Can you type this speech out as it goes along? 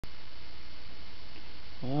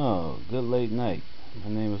Oh, good late night.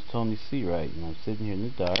 My name is Tony Searight, and I'm sitting here in the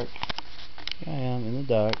dark. Here I am in the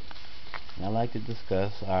dark, and I'd like to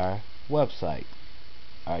discuss our website,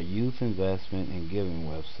 our youth investment and giving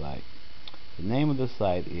website. The name of the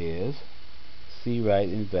site is Searight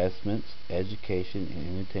Investments, Education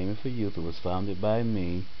and Entertainment for Youth. It was founded by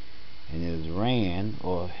me, and it is ran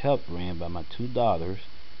or helped ran by my two daughters,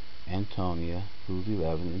 Antonia, who's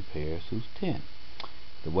 11, and Paris, who's 10.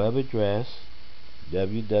 The web address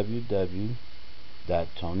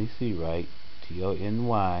www.tonysearight,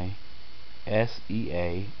 TonySearight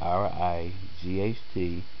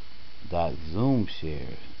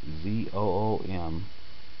 .zoomshare,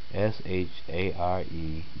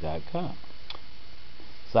 ZOOMSHARE.com.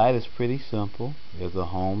 Site is pretty simple. There's a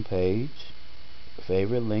home page,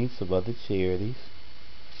 favorite links of other charities,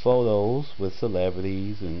 photos with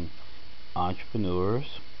celebrities and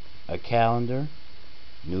entrepreneurs, a calendar,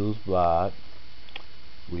 news blog.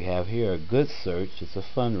 We have here a good search. It's a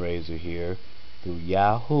fundraiser here through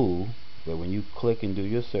Yahoo, where when you click and do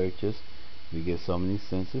your searches, we get so many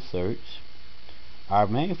cents a search. Our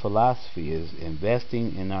main philosophy is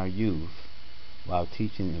investing in our youth while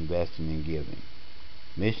teaching investing and giving.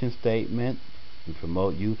 Mission statement: we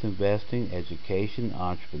promote youth investing, education,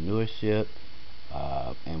 entrepreneurship,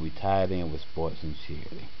 and we tie it in with sports and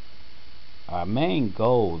charity. Our main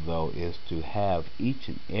goal, though, is to have each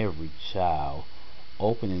and every child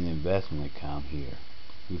open an investment account here.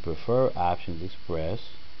 We prefer options express,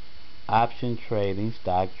 option trading,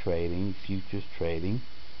 stock trading, futures trading,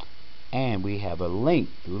 and we have a link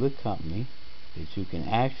through the company that you can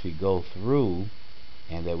actually go through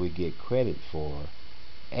and that we get credit for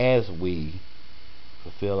as we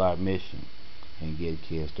fulfill our mission and get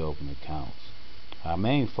kids to open accounts. Our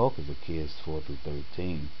main focus is kids 4 through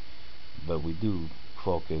 13, but we do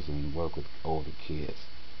focus and work with older kids.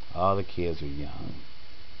 All the kids are young,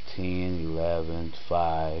 10, 11,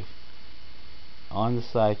 5. On the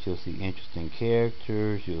site you'll see interesting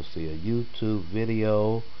characters, you'll see a YouTube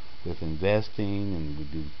video with investing, and we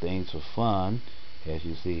do things for fun. As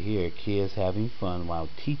you see here, kids having fun while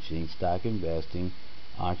teaching stock investing,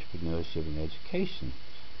 entrepreneurship, and education.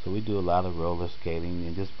 So we do a lot of roller skating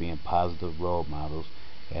and just being positive role models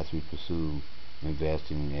as we pursue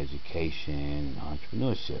investing in education and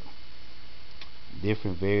entrepreneurship.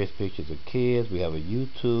 Different various pictures of kids. We have a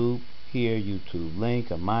YouTube here, YouTube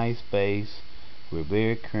link, a MySpace. We're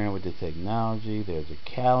very current with the technology. There's a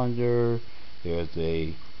calendar. There's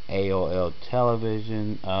a AOL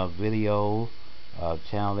television video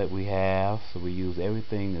channel that we have. So we use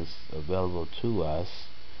everything that's available to us.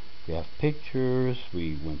 We have pictures.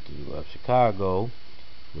 We went to Chicago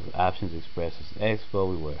with Options Express Expo.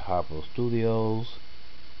 We were at Harpo Studios.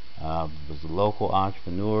 Was local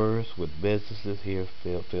entrepreneurs with businesses here.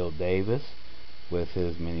 Phil Davis with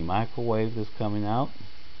his mini microwave that's coming out.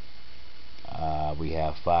 We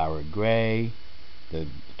have Farrah Gray, the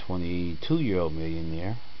 22-year-old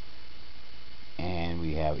millionaire, and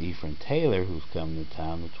we have Ephraim Taylor, who's coming to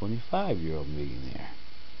town, the 25-year-old millionaire.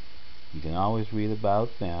 You can always read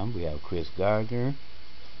about them. We have Chris Gardner,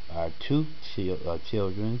 our two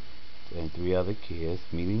children, and 3 other kids,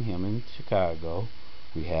 meeting him in Chicago.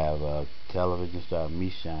 We have television star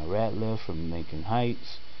Meshawn Ratliff from Lincoln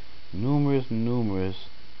Heights. Numerous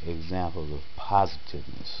examples of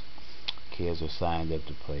positiveness. Kids are signed up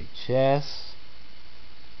to play chess.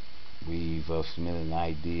 We've submitted an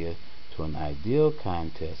idea to an ideal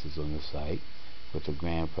contest is on the site with a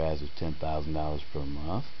grand prize of $10,000 per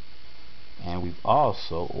month. And we've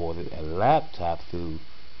also ordered a laptop through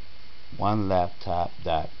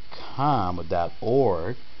onelaptop.com or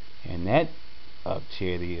 .org, and that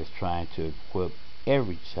charity is trying to equip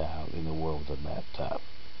every child in the world with a laptop.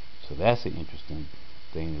 So that's an interesting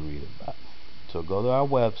thing to read about. So go to our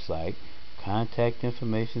website. Contact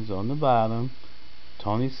information is on the bottom.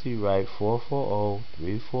 Tony Searight,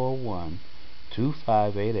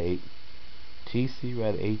 440-341-2588,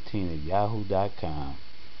 tsearight18 yahoo.com.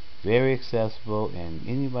 Very accessible, and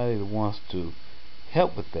anybody that wants to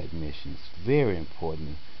help with that mission, it's very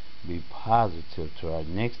important to be positive to our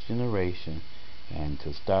next generation and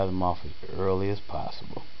to start them off as early as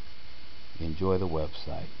possible. Enjoy the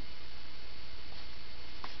website.